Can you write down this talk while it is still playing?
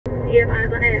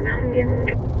eyes ahead at Mountain View.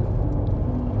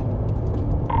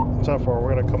 10-4,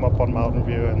 we're gonna come up on Mountain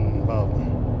View in about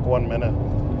 1 minute.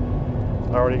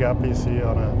 I already got PC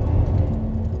on it.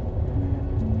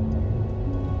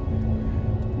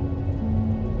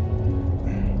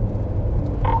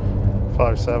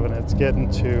 5-7, it's getting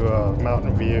to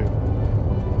Mountain View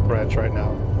branch right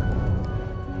now.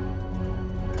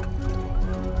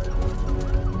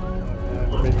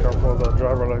 Be careful, the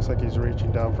driver looks like he's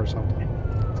reaching down for something.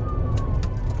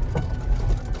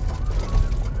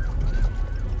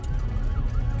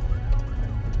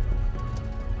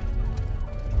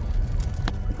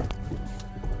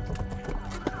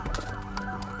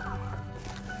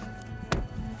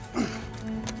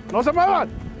 ¡No se muevan!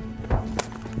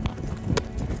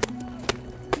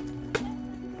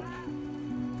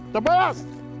 ¡Te muevas!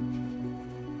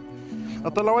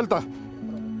 ¡Date la vuelta!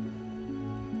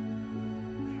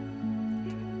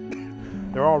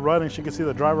 They're all running. She can see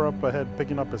the driver up ahead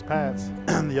picking up his pants.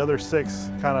 And the other 6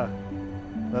 kind of,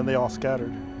 then they all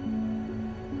scattered.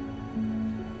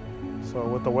 So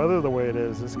with the weather the way it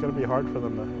is, it's going to be hard for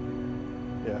them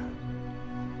to, yeah.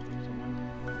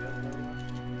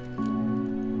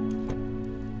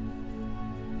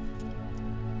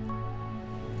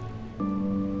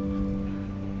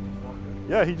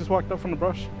 Yeah, he just walked up from the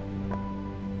brush.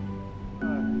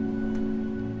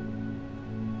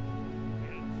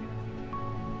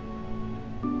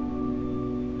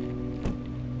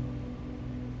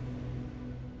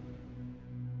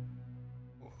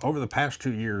 Over the past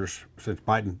 2 years, since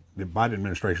the Biden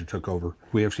administration took over,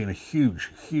 we have seen a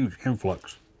huge, huge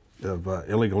influx of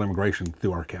illegal immigration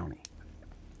through our county.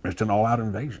 It's an all-out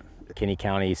invasion. Kinney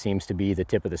County seems to be the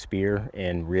tip of the spear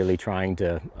in really trying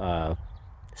to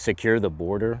secure the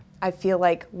border. I feel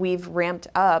like we've ramped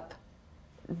up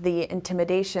the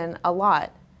intimidation a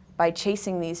lot by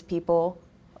chasing these people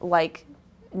like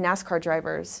NASCAR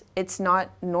drivers. It's not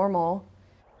normal.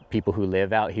 People who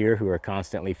live out here who are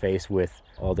constantly faced with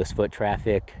all this foot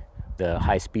traffic, the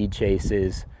high-speed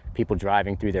chases, people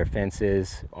driving through their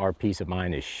fences, our peace of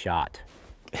mind is shot.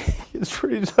 It's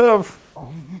pretty tough.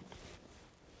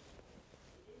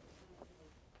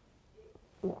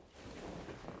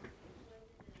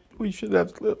 We should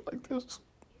have to live like this.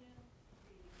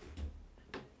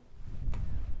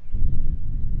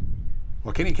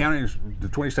 Well, Kinney County is the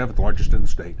 27th largest in the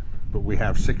state, but we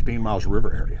have 16 miles of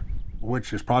river area,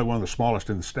 which is probably one of the smallest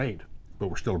in the state, but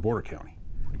we're still a border county.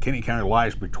 Kinney County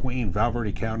lies between Val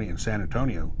Verde County and San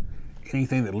Antonio.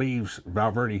 Anything that leaves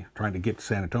Val Verde trying to get to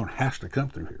San Antonio has to come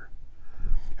through here.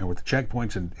 And with the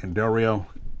checkpoints in Del Rio,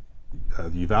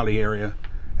 the Uvalde area,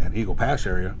 and Eagle Pass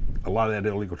area, a lot of that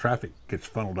illegal traffic gets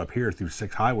funneled up here through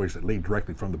 6 highways that lead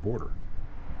directly from the border.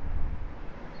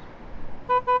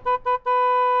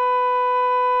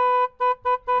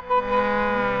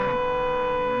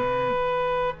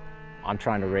 I'm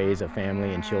trying to raise a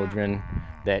family and children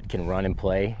that can run and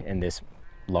play in this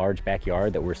large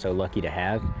backyard that we're so lucky to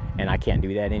have, and I can't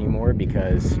do that anymore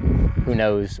because who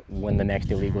knows when the next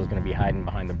illegal is going to be hiding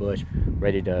behind the bush,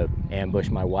 ready to ambush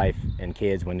my wife and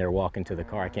kids when they're walking to the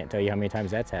car. I can't tell you how many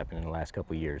times that's happened in the last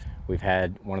couple of years. We've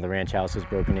had one of the ranch houses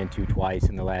broken into twice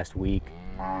in the last week.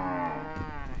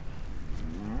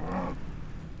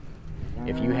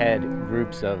 If you had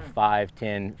groups of 5,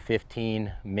 10,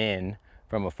 15 men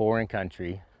from a foreign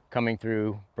country coming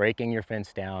through, breaking your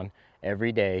fence down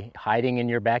every day, hiding in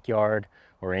your backyard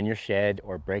or in your shed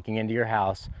or breaking into your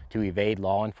house to evade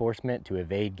law enforcement, to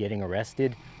evade getting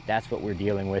arrested, that's what we're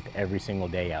dealing with every single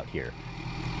day out here.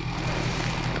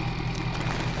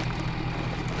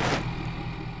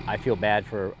 I feel bad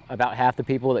for about half the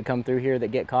people that come through here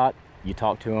that get caught. You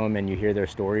talk to them and you hear their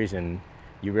stories and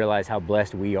you realize how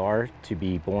blessed we are to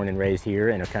be born and raised here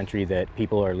in a country that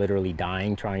people are literally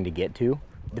dying trying to get to.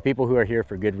 The people who are here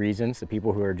for good reasons, the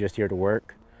people who are just here to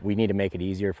work, we need to make it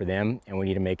easier for them and we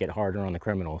need to make it harder on the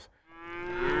criminals.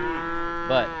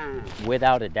 But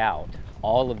without a doubt,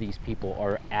 all of these people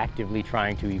are actively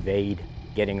trying to evade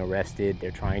getting arrested.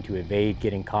 They're trying to evade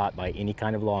getting caught by any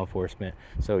kind of law enforcement.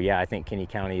 So yeah, I think Kinney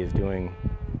County is doing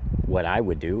what I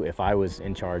would do if I was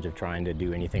in charge of trying to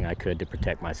do anything I could to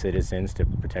protect my citizens, to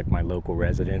protect my local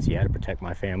residents, yeah, to protect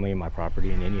my family and my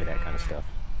property and any of that kind of stuff.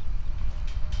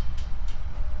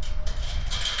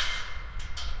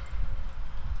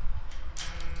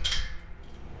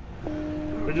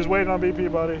 We're just waiting on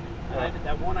BP, buddy.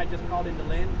 That one I just called into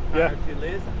Lynn, yeah. To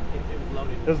Liz, it was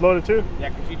loaded. It was loaded too? Yeah,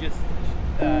 because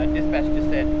dispatch just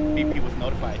said BP was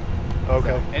notified. Okay.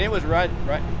 So, and it was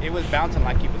it was bouncing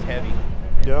like it was heavy.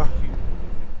 Yeah.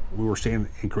 We were seeing an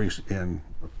increase in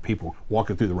people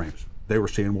walking through the ramps. They were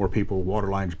seeing more people, water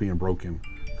lines being broken,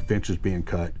 fences being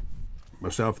cut.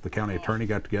 myself, the county attorney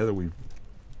got together. We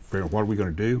figured out what are we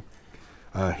going to do.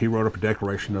 He wrote up a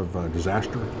declaration of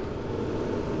disaster.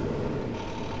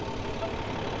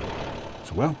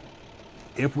 So, well,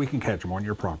 if we can catch them on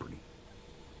your property,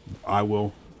 I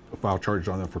will file charges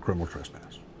on them for criminal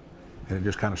trespass. And it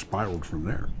just kind of spiraled from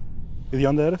there. ¿Y de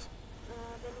dónde eres?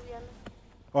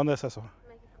 ¿Dónde es eso?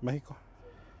 México.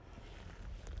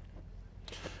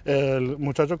 El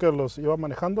muchacho que los iba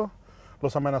manejando,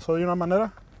 ¿los amenazó de una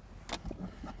manera?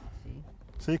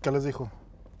 Sí, ¿qué les dijo?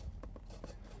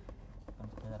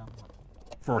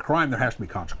 For a crime, there has to be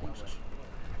consequences.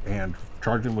 And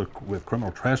charging with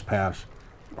criminal trespass,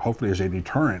 hopefully, is a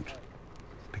deterrent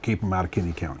to keep them out of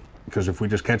Kinney County. Because if we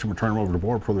just catch them and turn them over the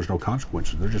border before there's no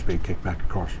consequences, they're just being kicked back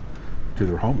across to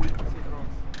their homeland.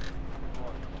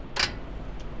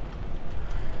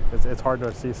 It's hard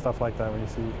to see stuff like that when you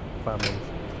see families.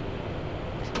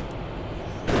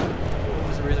 What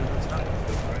was the reason for the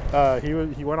stop?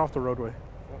 He went off the roadway.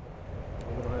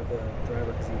 We don't have the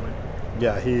driver because he went.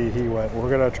 Yeah, he went. We're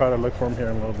gonna try to look for him here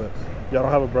in a little bit. Y'all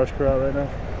don't have a brush crew out right now?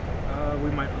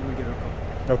 We might when we get a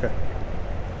call. Okay.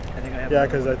 I think I have. Yeah,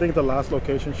 because I think the last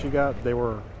location she got, they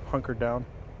were hunkered down,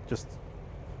 just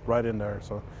right in there.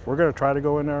 So we're gonna try to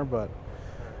go in there, but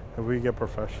if we get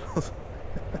professionals.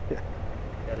 Yeah.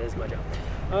 That is my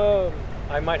job.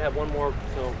 I might have one more,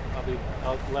 so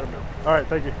I'll let him know. All right,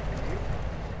 thank you.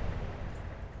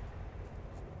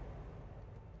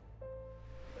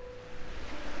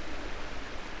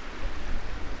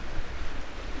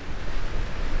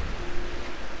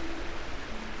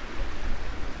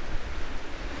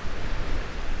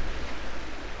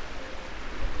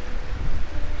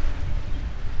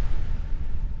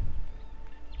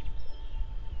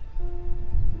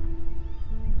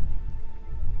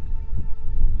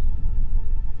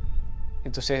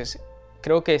 Entonces,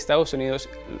 creo que Estados Unidos,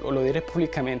 lo diré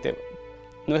públicamente,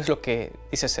 no es lo que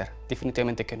dice ser,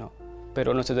 definitivamente que no.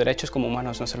 Pero nuestros derechos como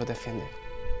humanos no se los defiende.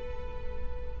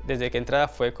 Desde que entrada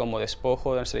fue como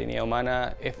despojo de nuestra dignidad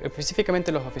humana.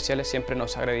 Específicamente los oficiales siempre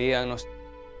nos agredían, nos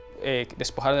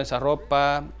despojaron de esa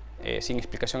ropa sin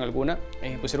explicación alguna.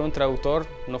 Pusieron un traductor,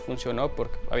 no funcionó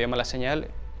porque había mala señal.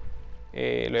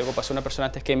 Luego pasó una persona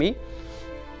antes que mí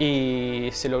y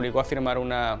se le obligó a firmar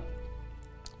una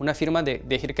firma de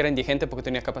decir que era indigente porque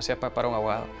tenía capacidad para un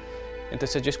abogado.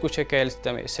 Entonces yo escuché que él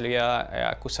se le había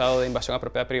acusado de invasión a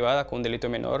propiedad privada con un delito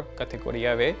menor,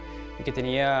 categoría B, y que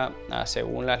tenía,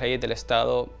 según las leyes del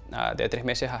Estado, de 3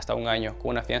 meses hasta 1 año, con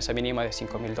una fianza mínima de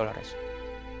 $5,000.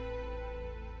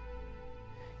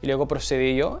 Y luego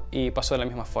procedí yo y pasó de la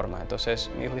misma forma.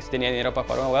 Entonces me dijo que si tenía dinero para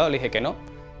pagar un abogado, le dije que no.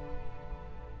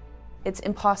 It's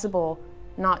impossible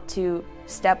not to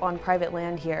step on private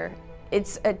land here.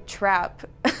 It's a trap,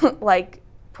 like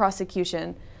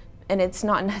prosecution, and it's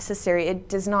not necessary. It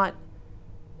does not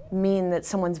mean that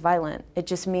someone's violent. It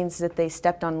just means that they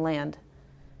stepped on land.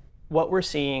 What we're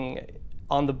seeing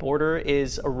on the border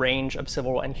is a range of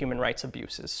civil and human rights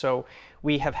abuses. So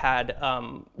we have had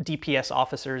DPS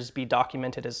officers be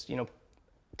documented as,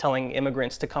 telling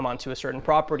immigrants to come onto a certain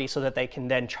property so that they can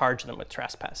then charge them with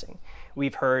trespassing.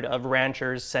 We've heard of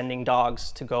ranchers sending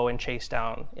dogs to go and chase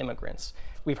down immigrants.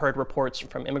 We've heard reports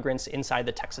from immigrants inside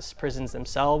the Texas prisons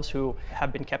themselves who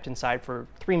have been kept inside for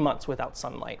 3 months without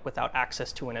sunlight, without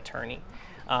access to an attorney,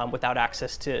 without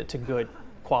access to good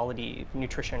quality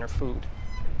nutrition or food.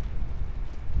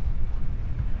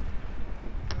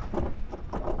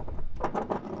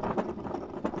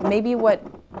 Maybe what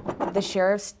the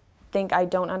sheriffs think I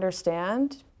don't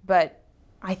understand, but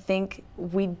I think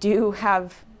we do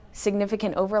have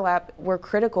significant overlap. We're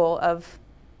critical of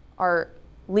our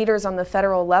leaders on the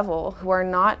federal level who are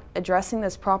not addressing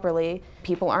this properly.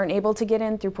 People aren't able to get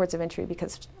in through ports of entry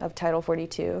because of Title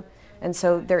 42. And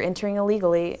so they're entering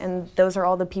illegally, and those are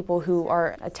all the people who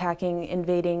are attacking,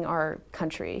 invading our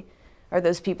country, are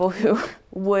those people who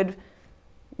would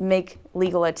make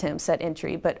legal attempts at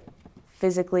entry, but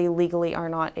physically, legally are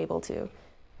not able to.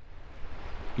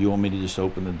 You want me to just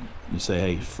open and say,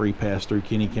 hey, free pass through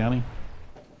Kinney County?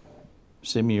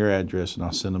 Send me your address and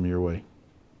I'll send them your way.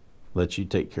 Let you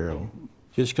take care of them.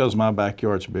 Just because my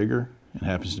backyard's bigger and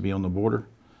happens to be on the border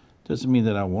doesn't mean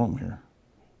that I want them here.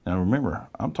 Now remember,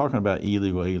 I'm talking about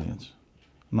illegal aliens.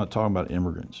 I'm not talking about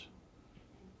immigrants.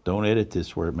 Don't edit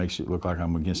this where it makes it look like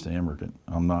I'm against the immigrant.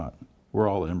 I'm not. We're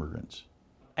all immigrants.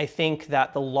 I think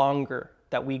that the longer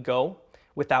that we go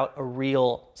without a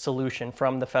real solution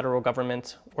from the federal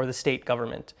government or the state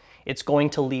government, it's going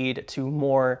to lead to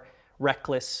more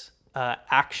reckless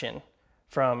action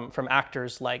from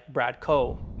actors like Brad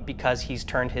Coe, because he's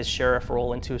turned his sheriff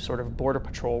role into a sort of border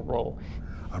patrol role.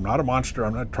 I'm not a monster.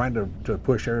 I'm not trying to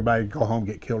push everybody to go home,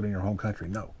 get killed in your home country.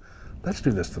 No. let's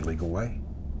do this the legal way.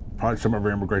 Probably some of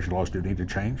our immigration laws do need to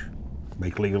change,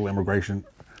 make legal immigration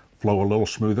flow a little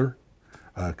smoother,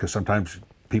 because sometimes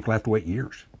people have to wait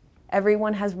years.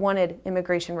 Everyone has wanted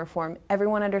immigration reform.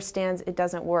 Everyone understands it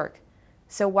doesn't work.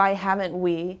 So why haven't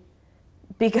we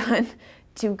begun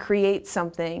to create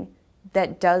something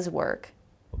that does work?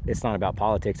 It's not about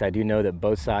politics. I do know that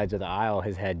both sides of the aisle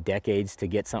has had decades to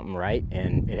get something right,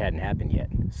 and it hadn't happened yet.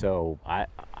 So I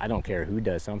don't care who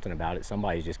does something about it.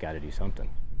 Somebody's just got to do something.